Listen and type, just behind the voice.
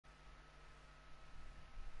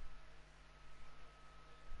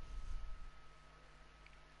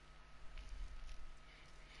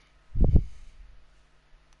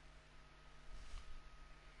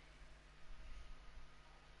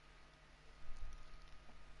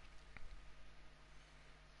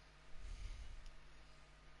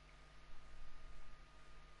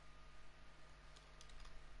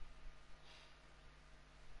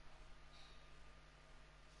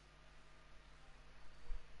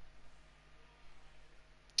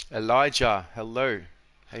Elijah, hello.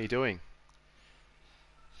 How you doing?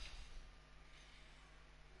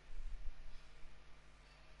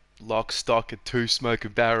 Lock, stock, and two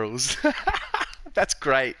smoking barrels. That's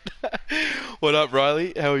great. What up,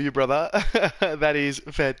 Riley? How are you, brother? That is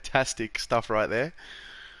fantastic stuff right there.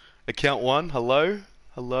 Account one, hello.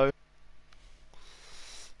 Hello.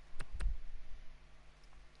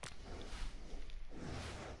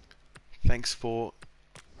 Thanks for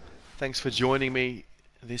thanks for joining me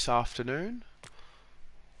this afternoon.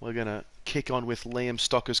 We're gonna kick on with Liam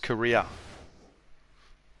Stocker's career.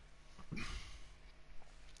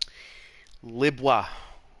 Libwa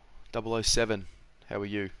 007. How are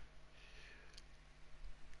you?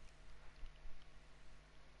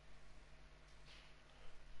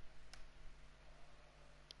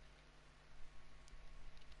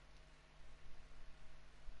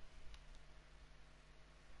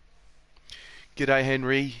 G'day,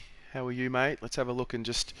 Henry. How are you, mate? Let's have a look and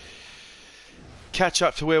just catch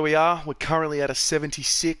up to where we are. We're currently at a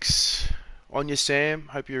 76. On you, Sam.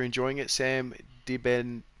 Hope you're enjoying it. Sam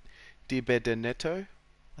Dibedeneto.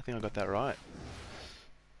 I think I got that right.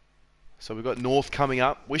 So we've got North coming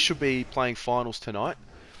up. We should be playing finals tonight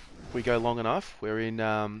if we go long enough. We're in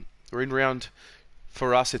round,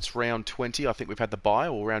 for us it's round 20. I think we've had the bye,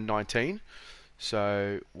 or round 19.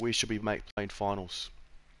 So we should be playing finals.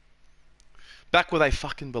 Back where they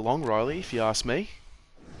fucking belong, Riley, if you ask me.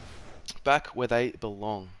 Back where they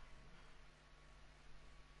belong.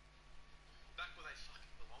 Back where they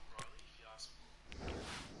fucking belong, Riley, if you ask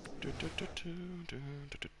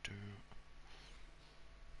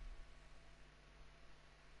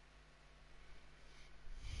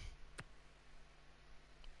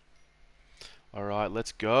me. Alright,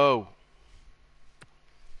 let's go.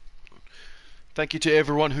 Thank you to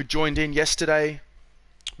everyone who joined in yesterday.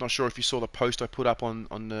 Not sure if you saw the post I put up on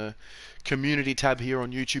the community tab here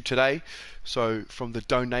on YouTube today. So from the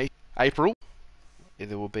donation April,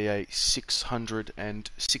 there will be a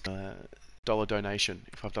 $606 donation,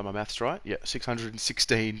 if I've done my maths right. Yeah,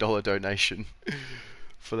 $616 donation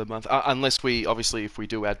for the month. Unless we, obviously, if we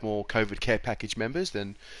do add more COVID care package members,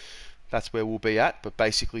 then that's where we'll be at. But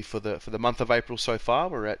basically for the month of April so far,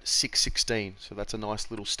 we're at 616. So that's a nice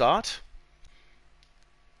little start.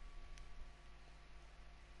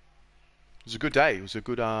 It was a good day. It was a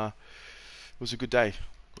good day.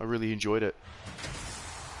 I really enjoyed it.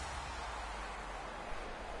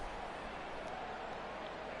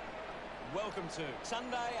 Welcome to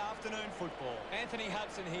Sunday afternoon football. Anthony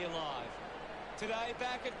Hudson here live. Today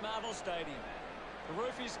back at Marvel Stadium. The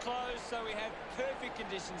roof is closed, so we have perfect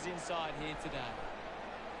conditions inside here today.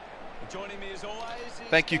 Joining me as always is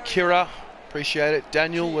Thank you, Kira. Appreciate it.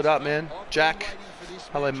 Daniel, what up, man? Jack,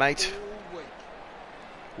 hello, mate.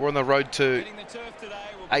 We're on the road to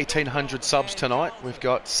 1,800 subs tonight. We've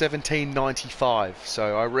got 1,795,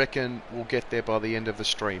 so I reckon we'll get there by the end of the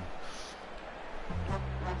stream.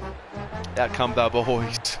 Out come the boys. They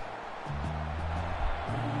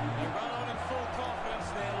run on in full confidence.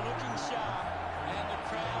 They're looking sharp, and the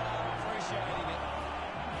crowd are appreciating it.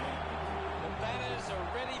 The banners are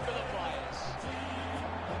ready for the players.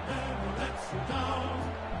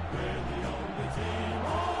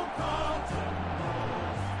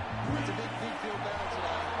 It's a big field battle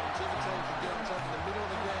today. Whichever team can get on top in the middle of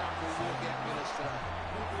the ground will work out winners today.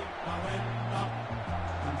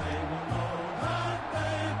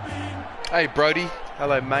 Hey, Brody.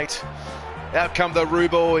 Hello, mate. Out come the Roo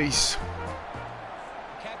boys.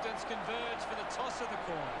 Captains converge for the toss of the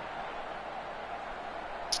coin.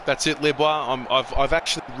 That's it, Libwa. I've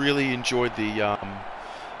actually really enjoyed the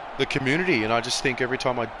community, and I just think every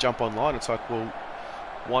time I jump online, it's like, well,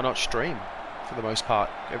 why not stream? For the most part,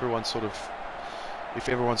 everyone's sort of, if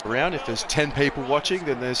everyone's around, if there's 10 people watching,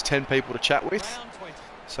 then there's 10 people to chat with.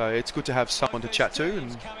 So it's good to have someone to chat to,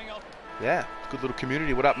 and yeah, good little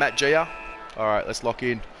community. What up, Matt Gia? All right, let's lock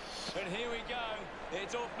in. But here we go.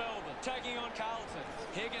 It's off Melbourne, taking on Carlton.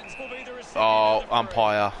 Higgins will be the receiver. Oh,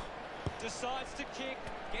 umpire. Decides to kick,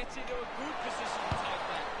 gets into a good position to take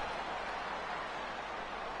that.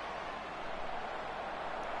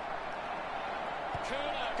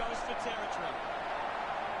 Kerner goes for territory.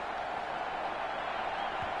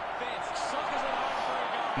 Betts sockers it home for a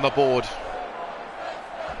goal. On the board.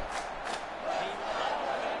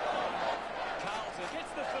 Carlton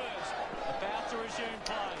gets the first. About to resume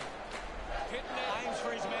play. Aims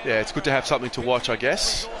for his man. Yeah, it's good to have something to watch, I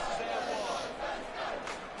guess.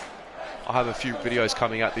 I'll have a few videos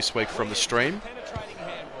coming out this week from the stream,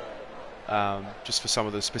 just for some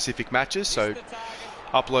of the specific matches. So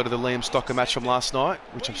uploaded the Liam Stocker match from last night,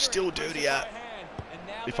 which I'm still dirty at,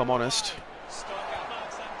 if I'm honest.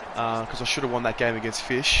 because I should have won that game against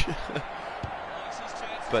Fish.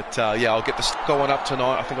 But yeah, I'll get the stock one up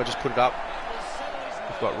tonight. I think I just put it up.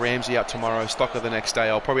 I've got Ramsey out tomorrow, Stocker the next day.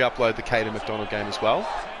 I'll probably upload the Caden McDonald game as well.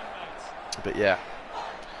 But yeah,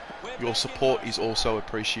 your support is also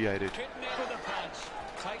appreciated.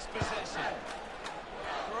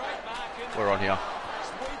 We're on here.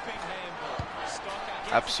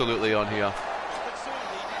 Absolutely on here.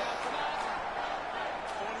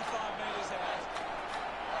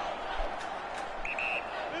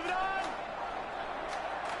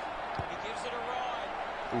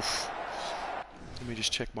 Oof. Let me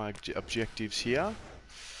just check my objectives here.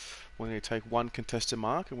 We're going to take one contested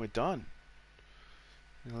mark and we're done.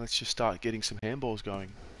 Now let's just start getting some handballs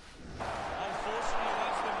going. Unfortunately,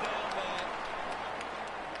 lets them down there.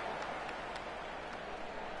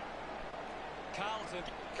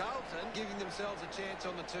 Carlton giving themselves a chance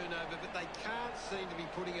on the turnover, but they can't seem to be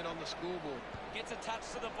putting it on the scoreboard. Gets a touch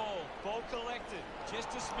to the ball. Ball collected. Just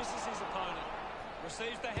dismisses his opponent.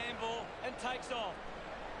 Receives the handball and takes off.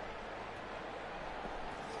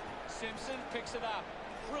 Simpson picks it up.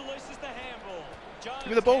 Releases the handball. Jones,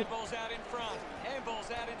 give me the ball. Handball's out in front. Handball's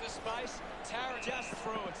out into space. Tara just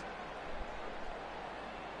through it.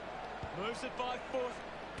 Moves it by foot.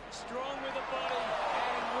 Strong with the body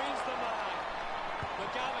and wins the mark.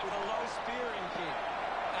 McGovern with a low spearing kick.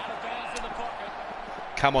 Out of bounds in the pocket.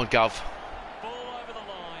 Come on, Gov. Ball over the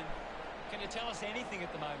line. Can you tell us anything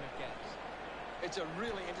at the moment, Gabs? It's a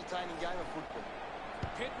really entertaining game of football.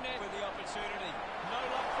 Pitnet with the opportunity. No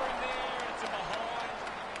luck for him there. It's a behind.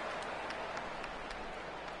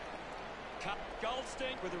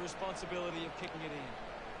 Goldstein with the responsibility of kicking it in.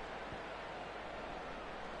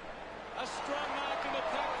 A strong mark in the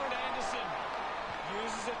pack for Anderson.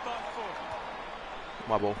 Uses it by foot.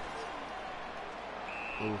 My ball.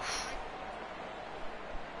 Oof.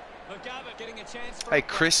 McGovern getting a chance for Hey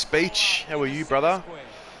Chris Beach, how are you, brother?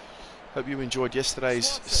 Hope you enjoyed yesterday's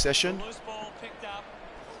session. Loose ball picked up.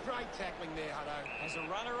 Great tackling there, Hutto. Has a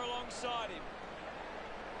runner alongside him.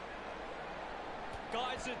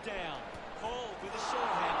 Guides it down. Hall with a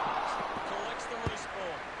short hand pass. Collects the loose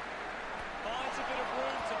ball. Finds a bit of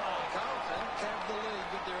room to mark. Carlton have the lead,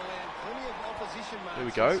 but they're allowing plenty of opposition marks. There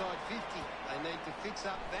we go. Inside 50. They need to fix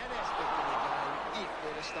up that aspect of the game if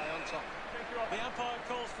they're to stay on top. The umpire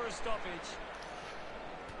calls for a stoppage.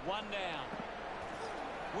 One down.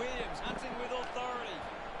 Williams hunting with authority.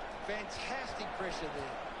 Fantastic pressure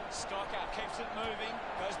there. Stocker keeps it moving.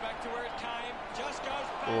 Goes back to where it came. Just goes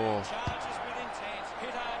back. Oh. Charges with intent.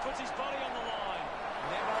 Hit hard. Puts his body on the line.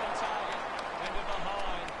 Never on target. And to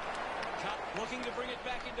behind. Cut. Looking to bring it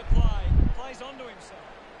back into play. Plays onto himself.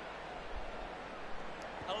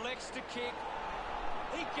 Elects to kick.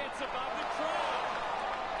 He gets above the crowd.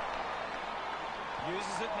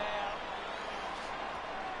 Uses it now.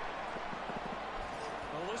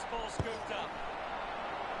 The loose ball scooped up.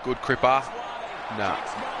 Good Cripper. Nah.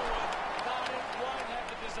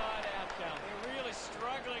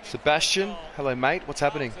 Sebastian, hello mate, what's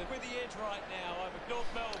happening?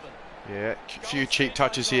 Yeah, a few cheap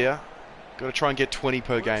touches here. Got to try and get 20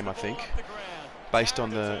 per game, I think, based on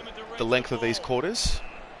the length of these quarters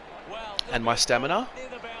and my stamina.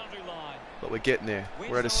 But we're getting there.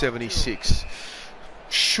 We're at a 76.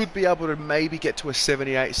 Should be able to maybe get to a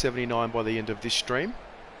 78, 79 by the end of this stream.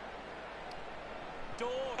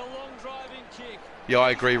 Yeah,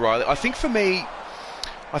 I agree, Riley. I think for me,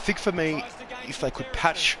 if they could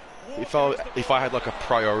patch, if I had like a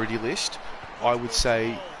priority list, I would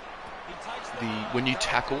say when you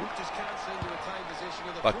tackle,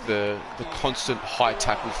 like the constant high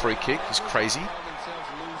tackle free kick is crazy,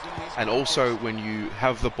 and also when you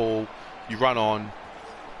have the ball, you run on,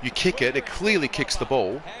 you kick it, it clearly kicks the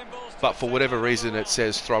ball, but for whatever reason it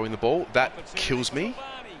says throwing the ball, that kills me.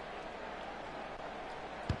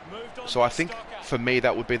 So I think for me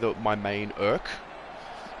that would be my main irk,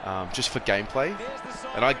 just for gameplay.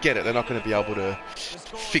 And I get it, they're not going to be able to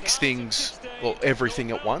fix things or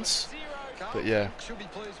everything at once. But yeah,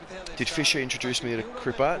 did Fisher introduce me to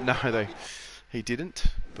Cripper? No, he didn't.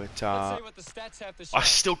 But I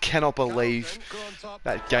still cannot believe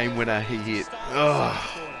that game winner he hit.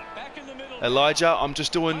 Ugh. Elijah, I'm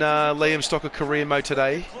just doing Liam Stocker career mode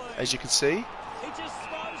today, as you can see.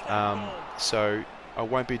 So I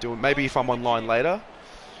won't be doing, maybe if I'm online later,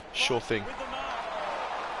 sure thing.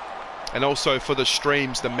 And also for the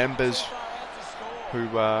streams, the members who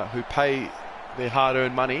pay their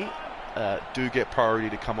hard-earned money do get priority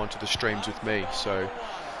to come onto the streams with me. So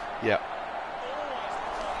yeah,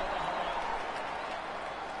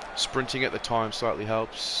 sprinting at the time slightly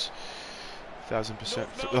helps. 1000%.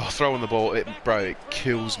 Throwing the ball, bro, it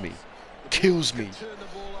kills me.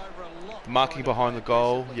 marking behind the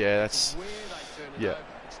goal. Yeah, that's Where they turn it yeah. over,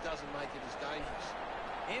 it doesn't make it as dangerous.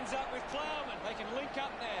 Ends up with Plowman. They can link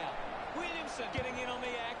up now. Williamson getting in on the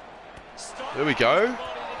act. Stop. There we go. Body to take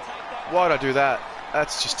that. Why'd I do that?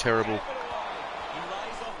 That's just terrible. Gave it away. He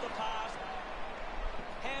lays off the pass.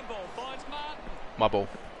 Handball finds Martin. My ball.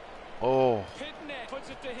 Oh, Pitnet puts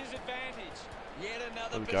it to his advantage. Yet another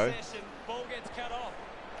there we go. possession. Ball gets cut off.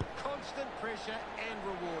 Constant pressure and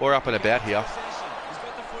reward. We're up and about here. Possession. He's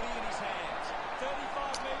got the footy in his hands.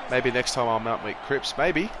 35 metres. Maybe next time I'll mount my Crips.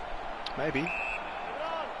 Maybe. He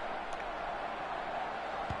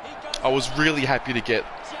goes I was up. really happy to get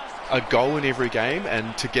Just a goal in every game,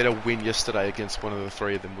 and to get a win yesterday against one of the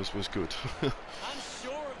three of them was good.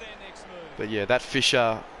 unsure of their next move. But yeah, that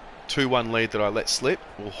Fisher 2-1 lead that I let slip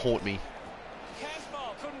will haunt me.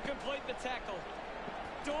 Casbolt couldn't complete the tackle.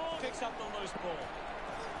 Dawn picks up the loose ball.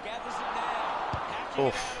 Gathers it now. Hacking it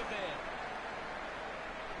Oof. out of there.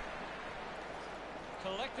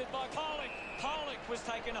 Collected by Pollock. Pollock was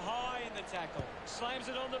taken high in the tackle. Slams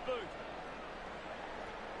it on the boot.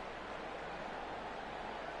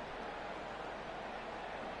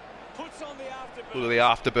 Puts on the afterburners. Look at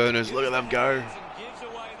the afterburners. Look at them go. And gives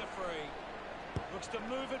away the free. Looks to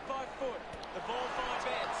move it by foot. The ball finds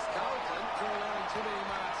Betts. Carlton draw only too many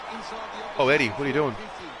marks inside the Oh, Eddie, what are you doing? 50.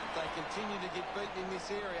 If they continue to get beaten in this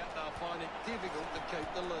area, they'll find it difficult to keep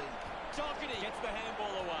the lead. Doherty gets the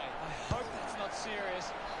handball away. I hope that's not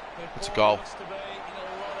serious. But It's a Boyd goal. looks to be in a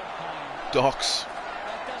lot of pain. Docs,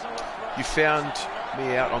 That doesn't look right. you found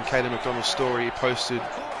me out on Caden McDonald's story. He posted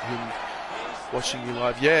him watching you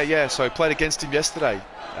live. Yeah. So I played against him yesterday.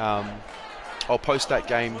 I'll post that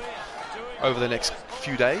game over the next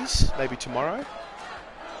few days, maybe tomorrow.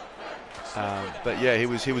 But yeah, he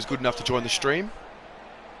was good enough to join the stream.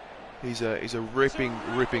 He's a ripping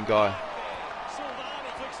guy.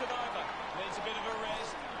 Silvani flicks it over. Needs a bit of a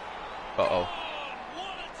rest. Uh-oh. Oh,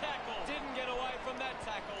 what a tackle. Didn't get away from that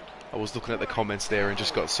tackle. I was looking at the comments there and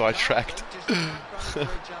just got sidetracked. Just running for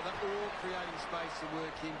each other, all creating space to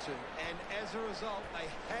work into. And as a result, they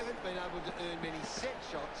haven't been able to earn many set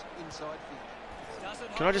shots inside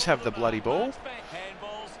 50. Can I just have the bloody ball?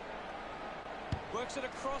 Handballs. Works it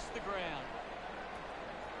across the ground.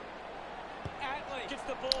 Atley gets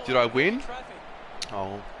the ball. Did I win? Traffic.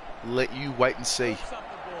 I'll let you wait and see. Picks up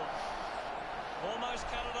the ball. Almost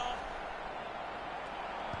cut it off.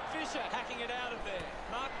 Fisher hacking it out of there.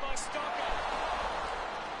 Marked by Stocker.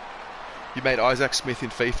 You made Isaac Smith in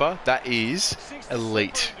FIFA. That is Sinks the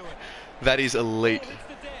elite. slipper into it. That is elite. Ball hits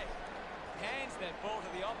the deck. Hands that ball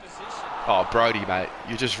to the opposition. Oh, Brody, mate,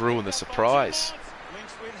 you just ruined the surprise.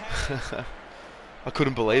 Links with hands. I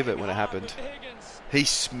couldn't believe it when it happened. With Higgins. He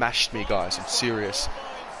smashed me, guys. I'm serious.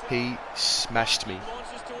 He smashed me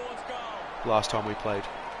Launches towards goal. last time we played.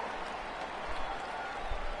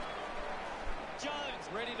 Jones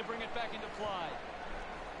ready to bring it back into play.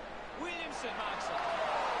 Williamson marks it.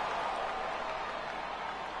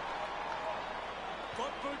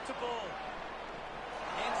 Got boot to ball.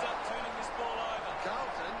 Ends up turning this ball over.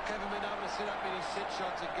 Carlton haven't been able to set up many set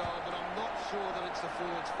shots at goal, but I'm not sure that it's the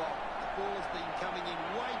forward's fault. The ball has been coming in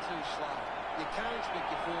way too slow. You can't expect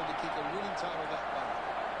your forward to kick a winning total that way.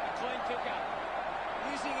 A clean pickup.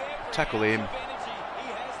 Using every Tackle ounce him. of energy he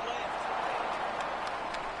has left.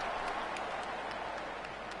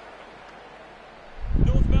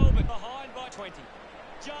 North Melbourne behind by 20.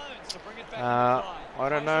 Jones to bring it back into play. I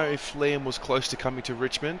don't know if Liam was close to coming to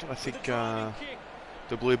Richmond. I think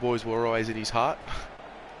the Blue Boys were always in his heart.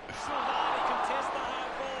 Silvani contests the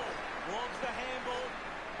hard ball. Lobs the handball.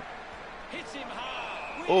 Hits him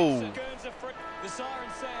hard. Williamson earns a free. The siren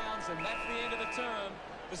sounds, and that's the end of the term.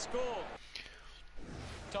 The score.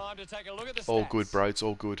 Time to take a look at the stats. All good, bro. It's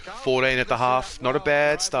all good. 14 at the half. Not a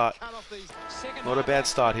bad start. Second Not a half bad action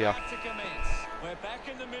start here. about to commence. We're back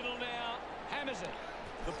in the middle now. Hammers it.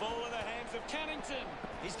 The ball in the hands of Cannington.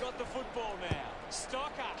 He's got the football now.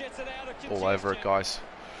 Stocker gets it out of contention. All over it, guys.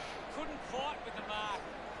 Couldn't fight with the mark.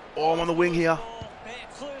 Oh, I'm on the wing here.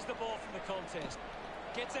 Betts clears the ball from the contest.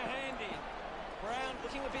 Gets a hand in. Brown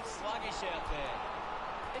looking a bit sluggish out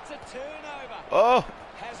there. It's a turnover. Oh,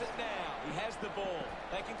 Has it now. He has the ball.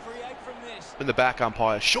 They can create from this. in the back,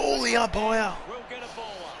 umpire. Surely, umpire. We'll get a ball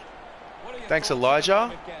up. What are your Thanks, thoughts at the Elijah.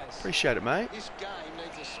 moment, Gaz? Appreciate it, mate. This game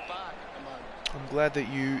needs a spark at the moment. I'm glad that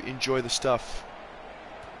you enjoy the stuff.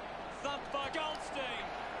 Thumped by Goldstein.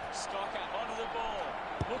 Stocker onto the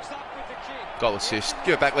ball. Looks up with the kick. Goal assist.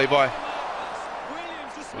 Give it back, Levi.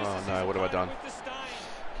 Williams dismisses Oh, his no, what have I opponent done? with the stain.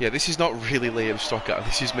 Yeah, this is not really Liam Stocker.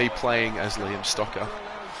 This is me playing as Liam Stocker.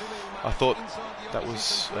 I thought that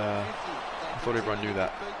was... I thought everyone knew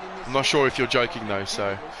that. I'm not sure if you're joking, though,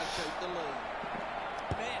 so...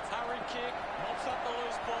 Betts, hurry kick.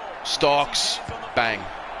 Stocks. Bang. No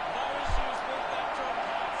issues with that drop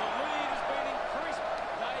pass. The lead has been increased.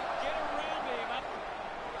 They get around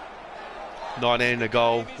him. 19 and a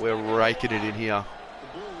goal. We're raking it in here.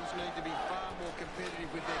 The Bulls need to be far more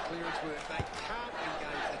competitive with their clearance work. They can't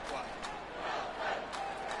engage that way.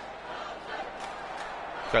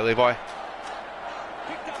 Go, Levi.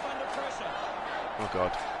 Picked up under pressure. Oh,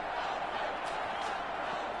 God.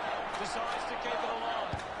 Decides to keep it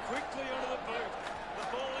alive. Quickly onto the boot. The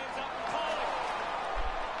ball ends up calling.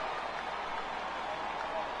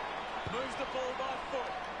 Moves the ball by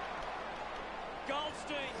foot.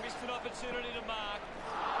 Goldstein missed an opportunity to mark.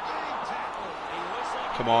 Getting tackled. He looks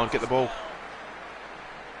like Come on, get the ball.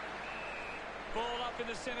 Ball up in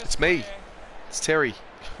the centre It's me. square. It's Terry.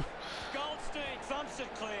 Goldstein thumps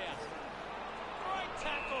it clear. Great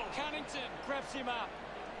tackle. Cunnington grabs him up.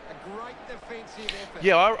 A great defensive effort.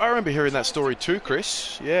 Yeah, I remember hearing that story too,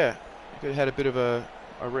 Chris. Yeah. It had a bit of a...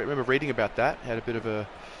 I remember reading about that. Had a bit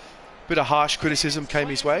of harsh criticism came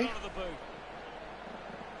his way. Onto the boot.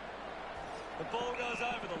 The ball goes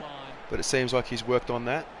over the line. But it seems like he's worked on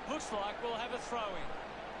that. Looks like we'll have a throw-in.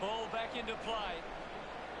 Ball back into play.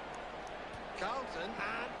 Carlton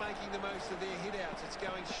aren't making the most of their hit-outs. It's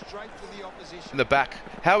going straight for the opposition. In the back.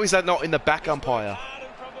 How is that not in the back, He's worked umpire? hard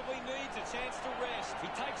and probably needs a chance to rest. He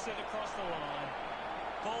takes it across the line.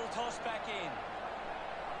 Ball tossed back in.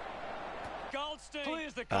 Goldstein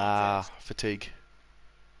clears the Ah, contest. fatigue.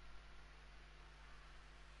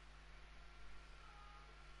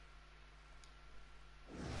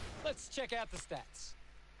 Let's check out the stats.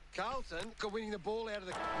 Carlton are winning the ball out of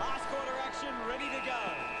the... Last quarter action, ready to go.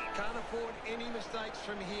 Can't afford any mistakes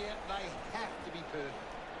from here. They have to be perfect.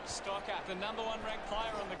 Stocker, the number one ranked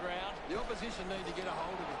player on the ground. The opposition need to get a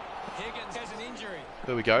hold of it. Higgins has an injury.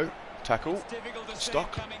 There we go. Tackle. It's difficult to see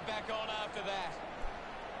Stock. him coming back on after that.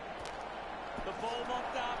 The ball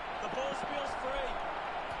mopped up. The ball spills free.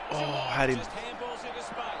 Oh, had him. Just handballs into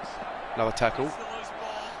space. Another tackle. Gets the loose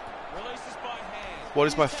ball. Releases by hand. What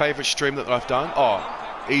is my favourite stream that I've done? Oh,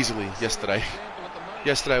 easily yesterday. Example at the moment.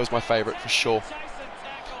 Yesterday was my favourite for sure. Chase and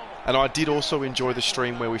tackle. And I did also enjoy the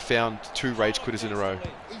stream where we found 2 rage quitters in a row.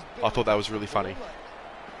 I thought that was really funny.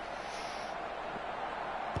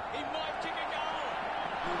 He might kick a goal.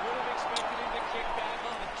 You would have expected him to kick that.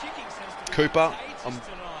 Oh, the kicking seems to be Cooper, contagious I'm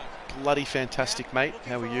tonight. bloody fantastic, mate. Looking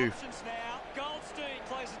How are for you? options now. Goldstein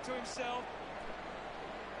plays it to himself.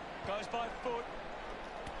 Goes by foot.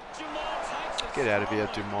 Dumont takes it. Get out of here,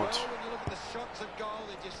 solid. Dumont. Well, when you look at the shots at goal,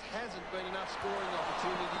 there just hasn't been enough scoring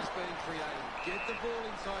opportunities being created. Get the ball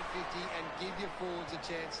inside 50 and give your forwards a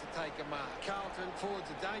chance to take a mark. Carlton forwards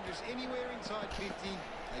are dangerous anywhere inside 50.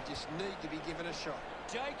 They just need to be given a shot.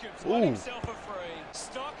 Jacobs Ooh. won himself a free.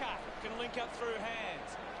 Stocker can link up through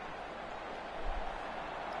hands.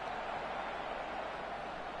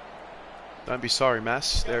 Don't be sorry,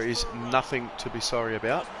 Mass. There is nothing to be sorry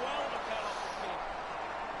about. Does well to pad off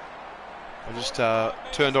the kick. I just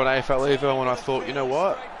turned on AFL Evo and I thought, you know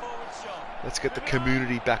what? Straightforward shot. Let's get the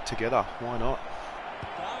community back together. Why not?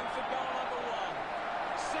 Going for goal number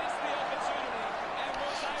 1. Sets the opportunity and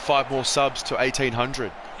was able 5 more subs to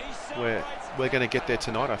 1800. He We're celebrates going to get there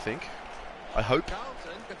tonight, I think. I hope.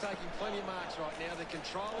 Carlton are taking plenty of marks right now. They're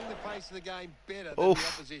controlling the pace of the game better than Oof. the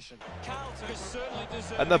opposition. Carlton certainly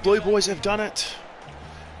deserve And the Blue Boys have done it.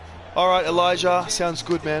 All right, Elijah. Sounds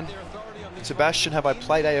good, man. Their authority on this Sebastian, have I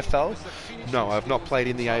played AFL? No, I have not played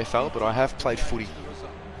in the AFL, but I have played footy.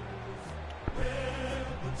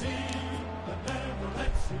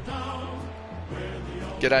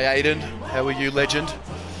 G'day, Aiden. How are you, legend?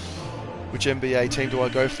 Which NBA team do I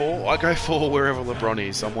go for? I go for wherever LeBron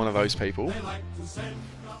is. I'm one of those people.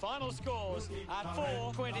 Final scores are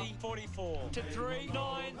 4-20-44 to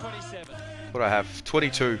 3-9-27. What do I have?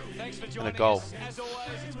 22 Thanks for and joining a goal. us. As always,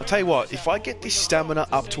 it's I'll tell you what, if I get this stamina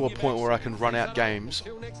up to a point where I can run out games,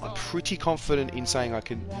 I'm pretty confident in saying I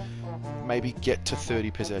can maybe get to 30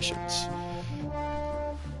 possessions.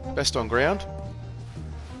 Best on ground.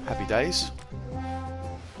 Happy days.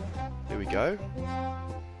 Here we go.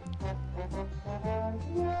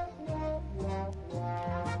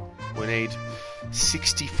 We need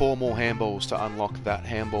 64 more handballs to unlock that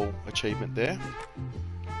handball achievement there.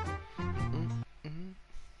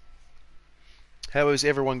 How is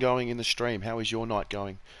everyone going in the stream? How is your night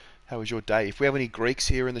going? How is your day? If we have any Greeks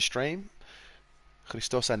here in the stream,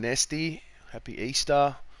 Christos Anesti, happy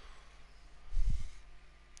Easter.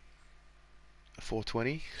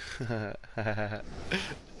 420.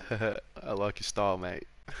 I like your style, mate.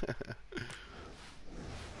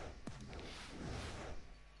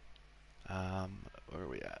 Where are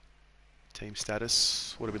we at? Team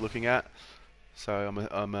status. What are we looking at? So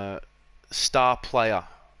I'm a star player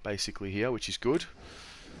basically here, which is good.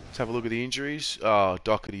 Let's have a look at the injuries. Oh,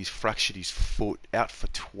 Doherty's fractured his foot, out for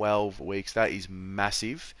 12 weeks. That is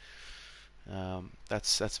massive.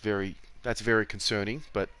 That's very concerning,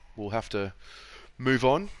 but we'll have to move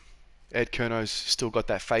on. Ed Kerno's still got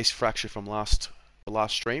that face fracture from the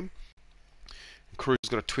last stream. And Cruz has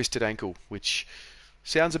got a twisted ankle, which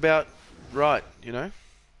sounds about right, you know.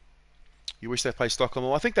 You wish they played Stockholm.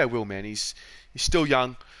 Well, I think they will, man. He's still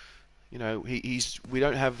young. You know, we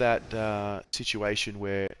don't have that situation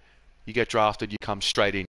where you get drafted, you come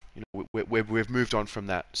straight in. You know, we've moved on from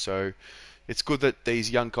that. So it's good that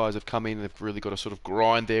these young guys have come in and they've really got to sort of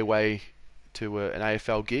grind their way to an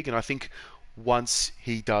AFL gig. And I think once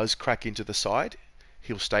he does crack into the side,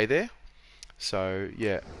 he'll stay there. So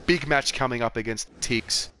yeah, big match coming up against the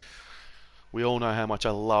Tigs. We all know how much I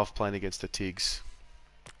love playing against the Tigs.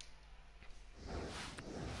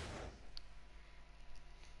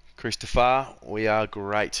 Christopher, we are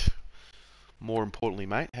great. More importantly,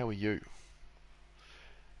 mate, how are you?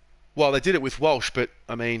 Well, they did it with Walsh, but,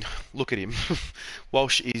 I mean, look at him.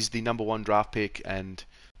 Walsh is the #1 draft pick, and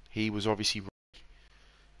he was obviously ready.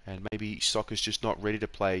 And maybe Soccer's just not ready to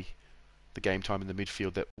play the game time in the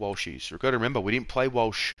midfield that Walsh is. You've got to remember, we didn't play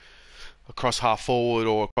Walsh across half forward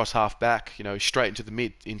or across half back, you know, straight into the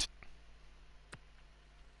mid.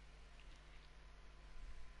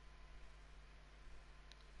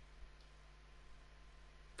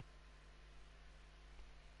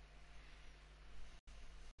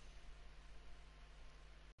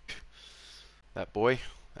 That boy.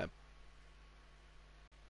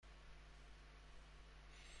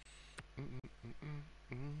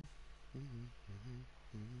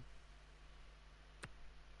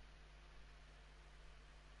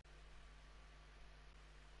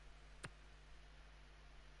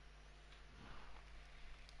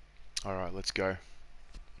 All right, let's go.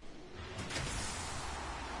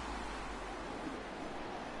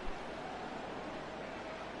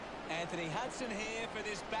 Anthony Hudson here for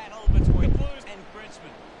this battle between Blues and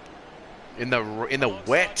Bridgman. In the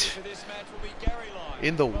wet.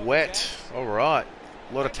 In the wet. All right.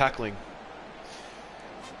 A lot of tackling.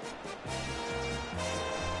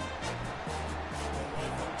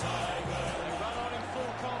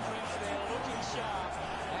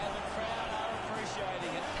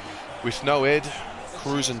 With no Ed,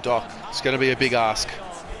 Cruz and Doc, it's going to be a big ask.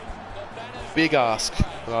 Big ask,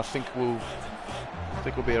 but I think we'll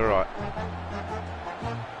be all right.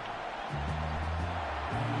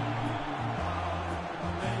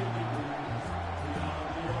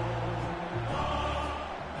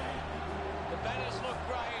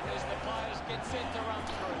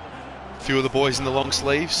 A few of the boys in the long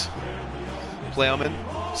sleeves. Plowman,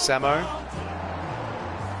 Samo,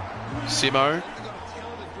 Simo.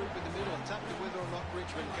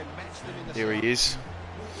 Here he is.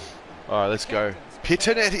 All right, let's go.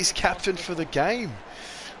 Pitternet is captain for the game.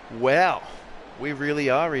 Wow, we really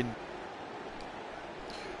are in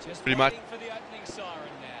pretty much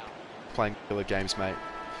playing killer games, mate.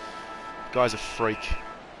 Guy's a freak.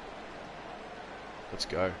 Let's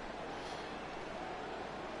go.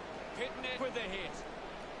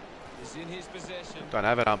 Don't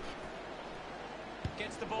have it up.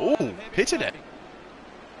 Ooh, Pitternet.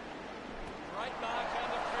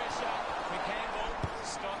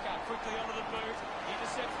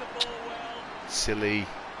 Silly.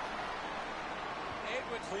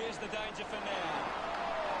 Edwards clears the danger for now.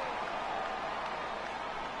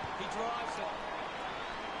 He drives it.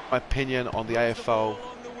 My opinion on the AFL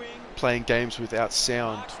playing games without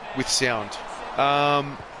sound, with sound.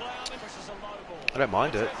 I don't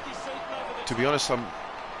mind it. To be honest, I'm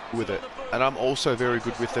with it, and I'm also very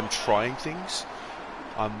good with them trying things.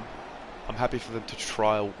 I'm happy for them to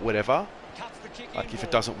try whatever. Like if it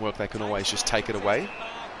doesn't work, they can always just take it away.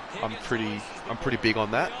 I'm pretty big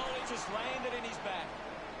on that.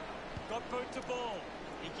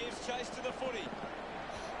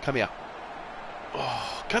 Come here.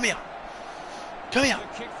 Oh, come here. Come here.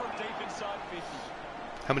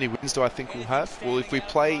 How many wins do I think we'll have? Well, if we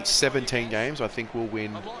play 17 games, I think we'll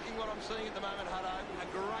win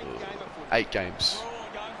 8 games.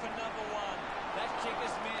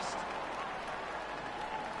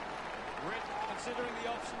 Considering the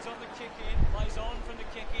options on the kick-in, plays on from the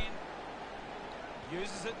kick-in.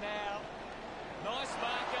 Uses it now. Nice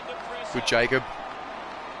mark under pressure. Good Jacob.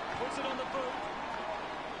 Puts it on the boot.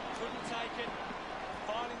 Couldn't take it.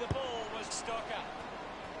 Finding the ball was Stocker.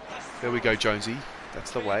 There we go, Jonesy.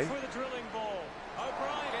 That's the way. For the drilling ball.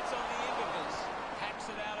 O'Brien gets on the end of this. Hacks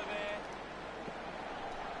it out of there.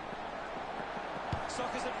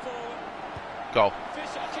 Sockers it forward. Goal.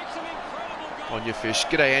 Fisher kicks an incredible goal. On your fish.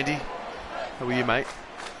 G'day, Andy. How are you, mate?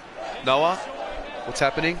 Noah, what's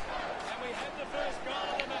happening?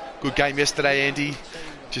 Good game yesterday, Andy.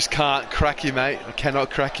 Just can't crack you, mate. I cannot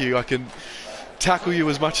crack you. I can tackle you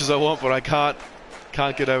as much as I want, but I can't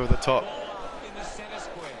get over the top. In the centre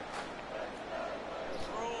square.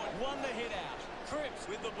 Broad won the hit out. Cripps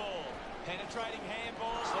with the ball. Penetrating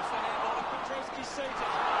handball. Slips the handball to Petrovski-Seaton.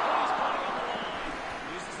 He's playing on the line.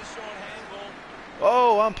 Uses the short handball.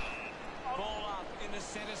 Oh, Ball up in the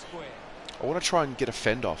centre square. I want to try and get a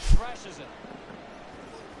fend off. Thrashes it.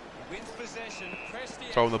 Wins possession.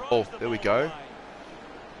 Prestia Throwing the ball. There we go. away.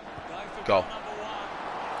 For Goal. number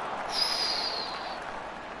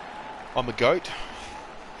 1. I'm a goat.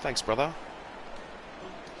 Thanks, brother.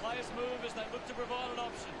 Players move as they look to provide an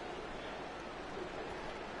option.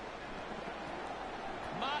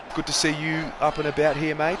 Martin. Good to see you up and about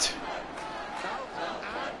here, mate. Carlton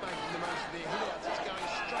aren't making the most of their hit-outs. It's going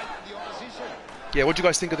straight for the opposition. Yeah, what do you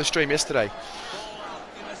guys think of the stream yesterday? Ball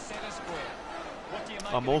up in the centre square. What do you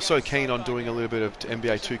make I'm of also against keen on Sunday? doing a little bit of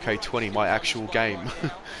NBA 2K20, my actual game.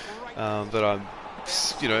 That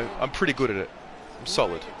I'm pretty good at it. I'm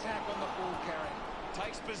solid. Great attack on the ball carrying.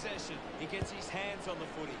 Takes possession. He gets his hands on the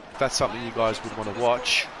footy. If that's something you guys would want to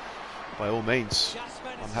watch, by all means, Just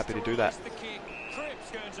manages I'm happy to do release that. the kick.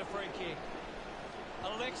 Cripps earns a free kick.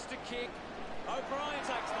 Elects to kick. O'Brien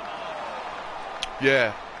takes the mark.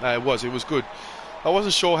 Yeah, no, it was good. I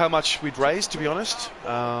wasn't sure how much we'd raised, to be honest,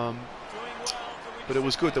 Doing well to but it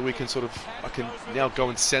was good that we can I can now go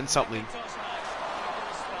and send something.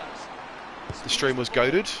 The stream was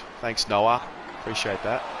goated. Thanks, Noah. Appreciate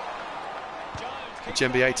that. Which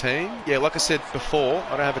NBA team? Yeah, like I said before, I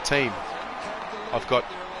don't have a team. I've got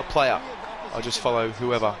a player. I just follow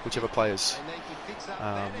whichever players.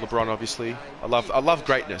 LeBron, obviously. I love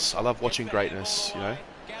greatness. I love watching greatness. You know.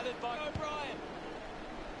 Gathered by O'Brien.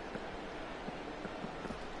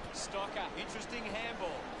 Stocker, interesting handball.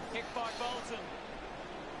 Kick by Bolton.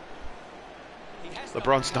 He has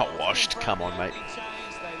LeBron's not washed. Come on, mate.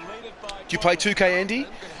 Do you play 2K, Andy?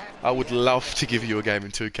 I would love to give you a game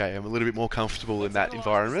in 2K. I'm a little bit more comfortable in that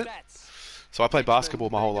environment. So I played basketball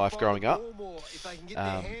my whole life growing up,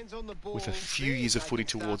 with a few years of footy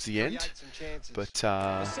towards the end. But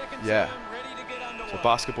yeah, so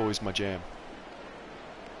basketball is my jam.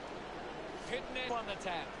 On the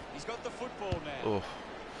tap. He's got the football now. Oh,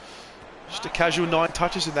 just a casual 9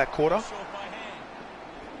 touches in that quarter. Short by hand.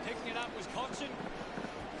 Picking it up was Cochin.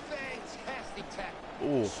 Fantastic tackle.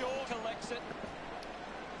 Oh, Shaw collects it.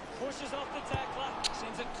 Pushes off the tackler.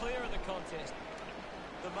 Sends it clear of the contest.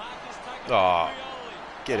 The mark is taken by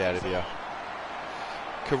Frioli. get out of here.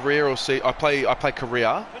 Career or see? I play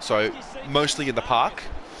career, so mostly in the park.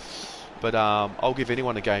 But I'll give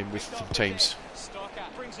anyone a game with some teams.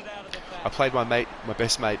 Stocker brings it out of the back. I played my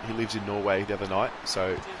best mate, who lives in Norway, the other night.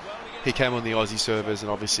 So he came on the Aussie servers,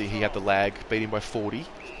 and obviously he had the lag, beat him by 40.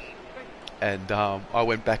 And I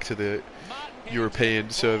went back to the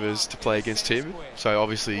European servers to play against him. So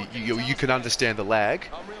obviously you can understand the lag.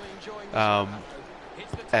 I'm really enjoying this.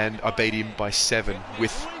 And I beat him by 7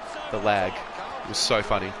 with the lag. It was so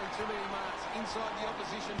funny. Too many marks inside the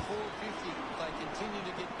opposition forward 50. If they continue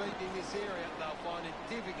to get beat in this area, they'll find it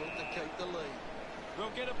difficult to keep the lead. We'll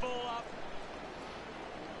get a ball up.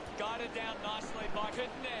 Guided down nicely by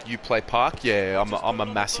Pitnet. You play park? Yeah, I'm a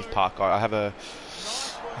massive park guy. I have a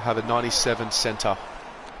 97 centre.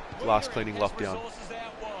 Last cleaning lockdown. Resources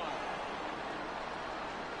out wide.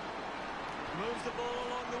 Moves the ball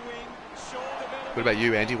along the wing. Shaw the better. What about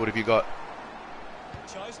you, Andy? What have you got?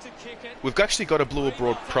 Chose to kick it. We've actually got a Blue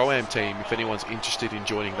Abroad Pro-Am team, if anyone's interested in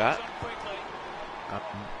joining that. Quickly.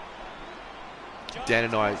 Dan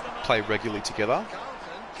and I play regularly together. Carlton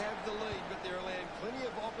have the lead, but they're allowing plenty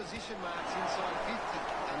of opposition marks inside 50.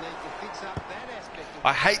 They need to fix up that aspect.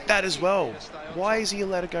 I hate that as well. Why is he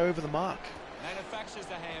allowed to go over the mark? Manufactures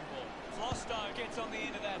the handball. Flosto gets on the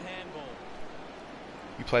end of that handball.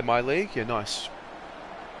 You play my league? Yeah, nice.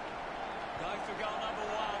 Going for goal number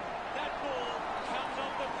 1. That ball comes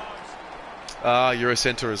off the post. Ah, you're a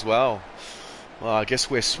centre as well. Well, I guess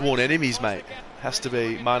we're sworn enemies, mate. Has to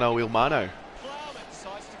be mano il mano. Plowman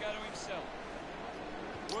decides to go to himself.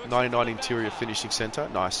 Works 99 on the interior back. finishing centre.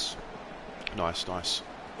 Nice. Nice. The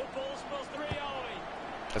ball spills to Frioli.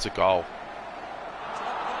 That's a goal.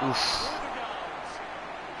 Top goal Oof. through the goals.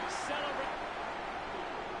 Celebrate.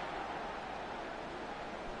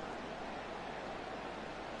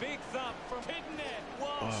 Big thump from Pitnet.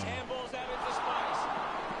 Walsh handballs out into space.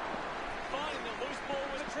 Finding the loose ball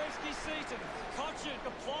with Petrovski-Seaton. Cochin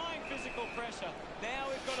applying physical pressure. Now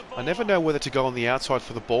we've got a ball. I never know whether to go on the outside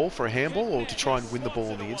for the ball, for a handball, or to try and win the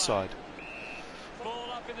ball on the inside.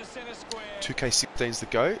 Ball up in the centre square. 2K16's the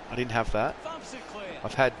GOAT. I didn't have that. Thumps it clear.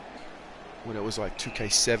 I've had when it was like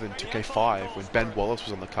 2K7, 2K5, when Ben Wallace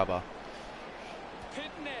was on the cover.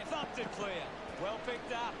 Thumped it clear. Well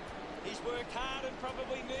picked up. He's worked hard and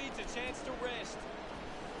probably needs a chance to rest.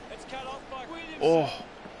 It's cut off by Williamson. Oh,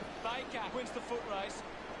 Baker wins the foot race.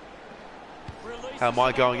 how am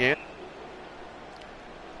I going in?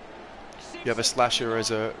 You have a slasher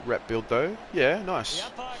as a rep build though? Yeah, nice.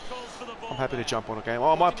 I'm happy to jump on a game.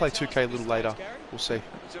 Oh, I might play 2K a little later. We'll see.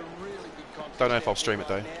 Don't know if I'll stream it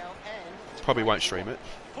though. Probably won't stream it.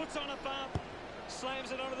 Puts on a bump.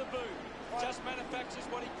 Slams it onto the boot. Just manufactures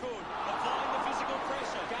what he could. Applying the physical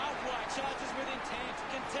pressure. Garthwaite charges with intent.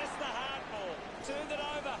 Contests the hard ball. Turned it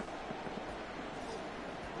over.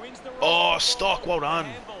 Wins the Oh, Stock, well done.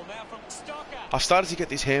 I've started to get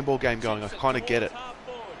this handball game going. I kind of get it.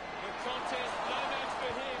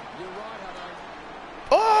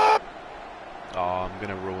 Oh! Oh, I'm going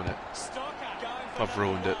to ruin it. I've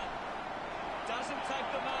ruined it.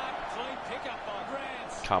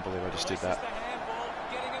 Can't believe I just did that.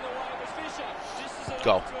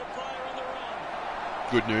 Goal.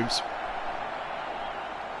 Good news.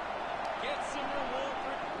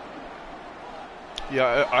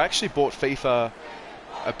 Yeah, I actually bought FIFA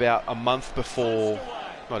about a month before,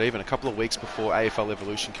 not even, a couple of weeks before AFL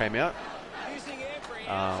Evolution came out.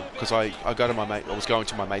 Because I was going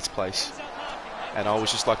to my mate's place, and I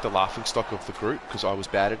was just like the laughing stock of the group because I was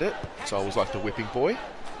bad at it. So I was like the whipping boy.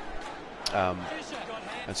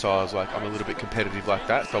 And so I was like, I'm a little bit competitive like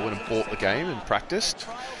that. So I went and bought the game and practiced.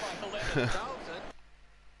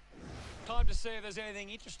 Time to see if there's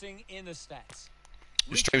anything interesting in the stats.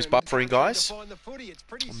 Your stream's buffering, guys. I'm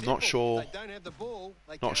not sure.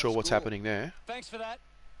 Not sure what's happening there. Thanks for that.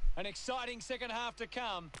 An exciting second half to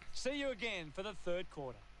come. See you again for the third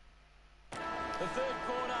quarter. The third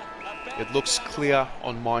quarter. It looks clear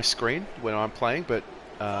on my screen when I'm playing, but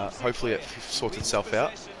hopefully it sorts itself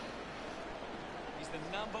out. He's the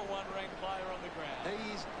 #1 ranked player on the ground.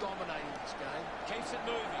 He's dominating this game. Keeps it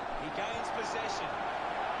moving. He gains possession.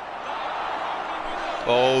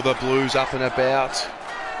 Oh, the Blues up and about.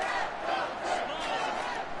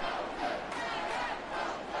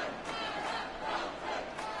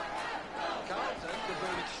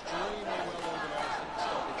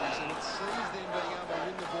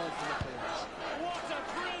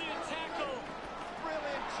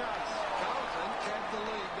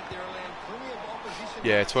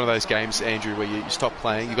 Yeah, it's one of those games, Andrew, where you stop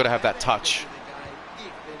playing. You've got to have that touch.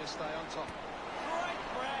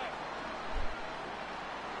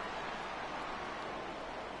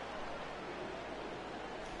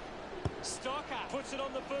 Stocker puts it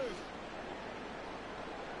on the boot.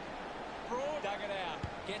 Broad dug it out.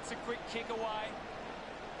 Gets a quick kick away.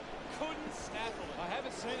 Couldn't snaffle it. I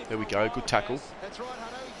haven't seen it. There we go. Good tackle. That's right,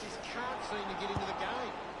 Hutto. He just can't seem to get into the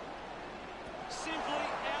game. Simply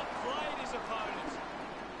outplayed his opponent.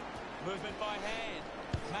 Movement by hand.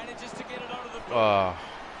 Manages to get it onto the boot.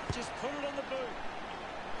 Just put it on the boot.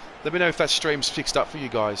 Let me know if that stream's fixed up for you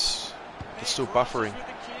guys. It's still buffering.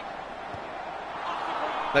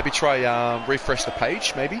 Maybe try refresh the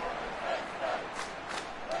page, maybe.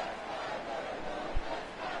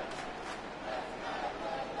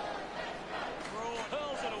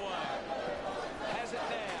 Hurls it away. Has it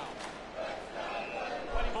now.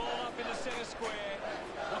 Ball up in the centre square.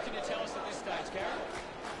 What can you tell us at this stage, Gary?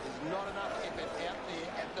 There's not enough effort out there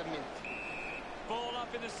at the minute. Ball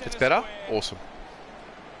up in the centre It's better? square. Awesome.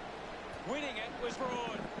 Winning it was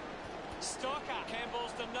Broad. Stocker.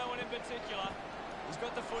 Campbell's to no one in particular. He's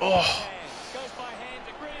got the foot in his hand. Goes by hand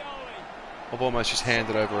to Grioli. I've almost just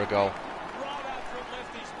handed over a goal. Right after it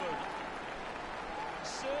left his boot.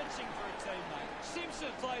 Searching for a teammate.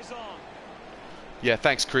 Simpson plays on. Yeah,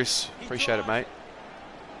 thanks, Chris. Appreciate it, mate.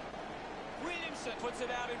 Williamson puts it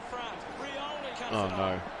out in front. Grioli comes Oh, it no.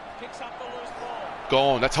 on. Picks up the loose ball.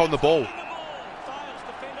 Gone. That's holding the ball. Fails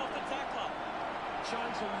to fend off the tackler.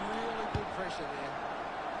 Showing some really good pressure there.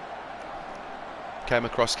 Came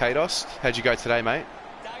across Kados. How'd you go today, mate?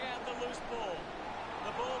 Dug out the loose ball.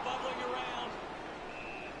 The ball bubbling around.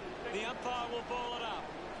 The umpire will ball it up.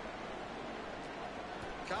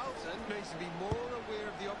 Carlton needs to be more aware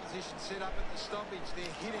of the opposition set up at the stoppage. Their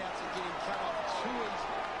hit-outs are getting cut off too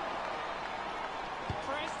easy.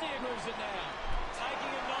 Prestia moves it now.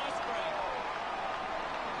 Taking a nice grab.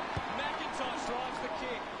 McIntosh drives the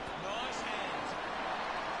kick. Nice hands.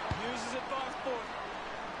 Uses it by foot.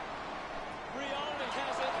 Rioli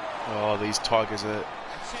has it. Oh, these Tigers are A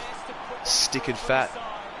chance to put sticking fat.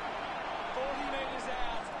 40 metres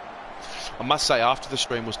out. I must say, after the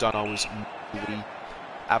stream was done, I was really,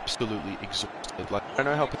 absolutely exhausted. Like, I don't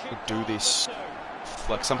know how people do this.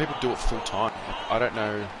 Like, some people do it full time. I don't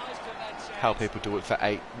know how people do it for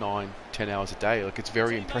 8, 9, 10 hours a day. Like, it's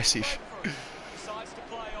very impressive.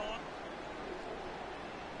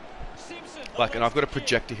 Like, and I've got a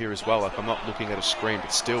projector here as well. Like, I'm not looking at a screen,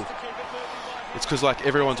 but still, it's because like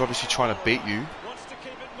everyone's obviously trying to beat you,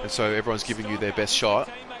 and so everyone's giving you their best shot.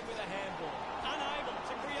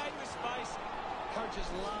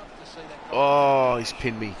 Oh, he's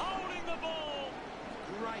pinned me.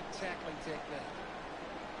 Great tackling technique.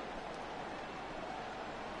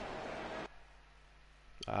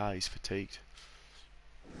 Ah, he's fatigued.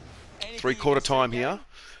 3/4 time here.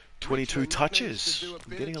 22 touches.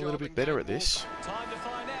 I'm getting a little bit better at this.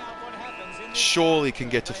 Surely can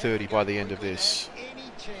get to 30 by the end of this.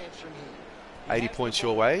 80 points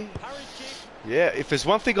your way. Yeah, if there's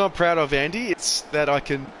one thing I'm proud of, Andy, it's that I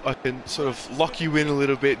can sort of lock you in a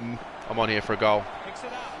little bit, and I'm on here for a goal.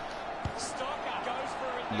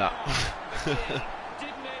 Nah.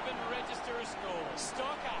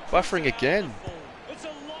 Buffering again.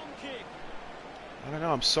 I don't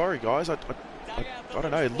know, I'm sorry guys. I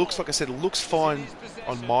don't know, it looks, like I said, it looks fine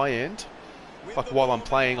on my end. Like while I'm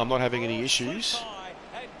playing, I'm not having any issues.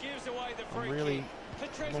 I'm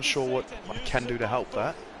not sure what I can do to help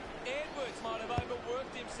that.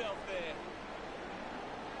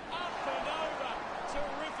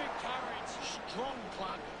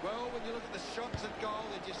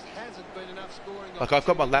 Like, I've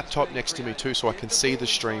got my laptop next to me too, so I can see the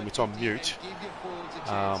stream. It's on mute.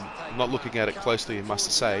 I'm not looking at it closely, I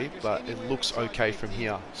must say, but it looks okay from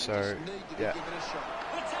here. So, yeah.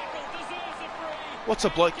 What's a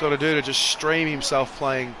bloke got to do to just stream himself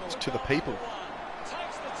playing to the people?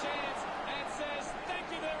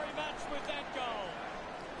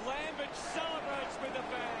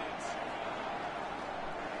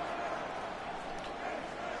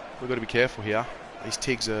 We've got to be careful here. These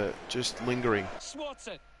tigs are just lingering.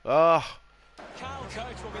 Ah,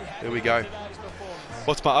 there we go.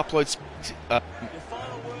 What's my upload speed?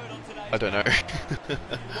 I don't know.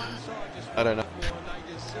 I don't know.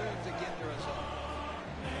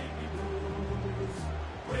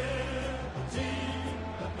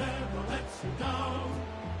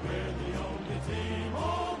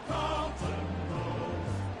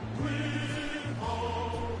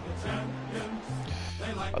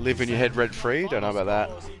 I live in your head rent-free, don't know about that.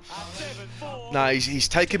 No, he's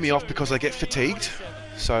taken me off because I get fatigued.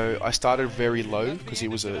 So I started very low because he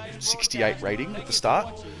was a 68 rating at the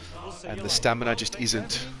start, and the stamina just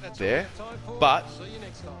isn't there. But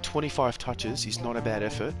 25 touches is not a bad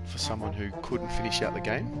effort for someone who couldn't finish out the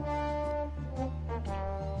game.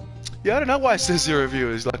 Yeah, I don't know why it says 0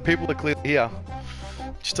 viewers. Like, people are clearly here.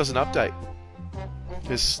 It just doesn't update.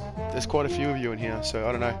 There's quite a few of you in here, so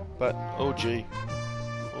I don't know. But oh gee.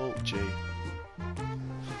 Oh gee.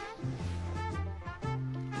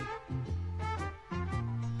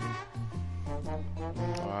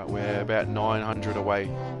 Alright, we're about 900 away.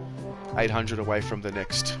 800 away from the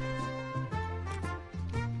next.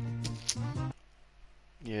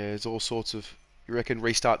 Yeah, there's all sorts of... You reckon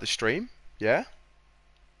restart the stream? Yeah?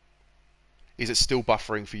 Is it still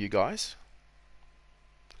buffering for you guys?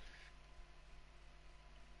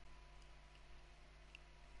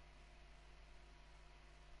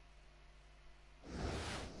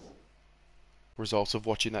 Results of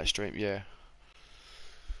watching that stream, yeah.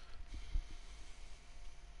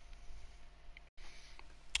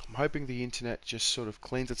 I'm hoping the internet just sort of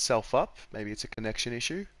cleans itself up. Maybe it's a connection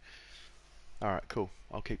issue. Alright, cool.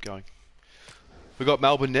 I'll keep going. We've got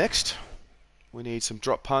Melbourne next. We need some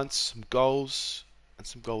drop punts, some goals, and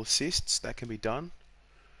some goal assists. That can be done.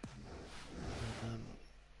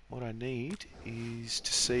 What I need is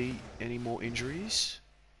to see any more injuries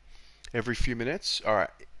every few minutes. Alright.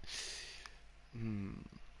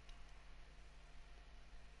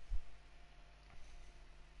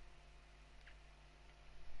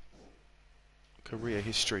 Career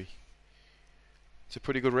history. It's a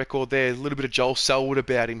pretty good record there. A little bit of Joel Selwood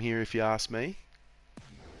about him here, if you ask me.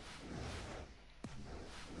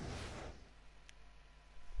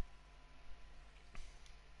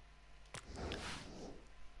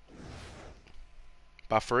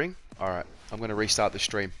 Buffering. Alright, I'm going to restart the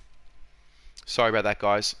stream. Sorry about that,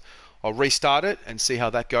 guys. I'll restart it and see how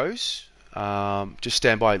that goes. Just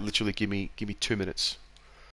stand by. Literally, give me 2 minutes.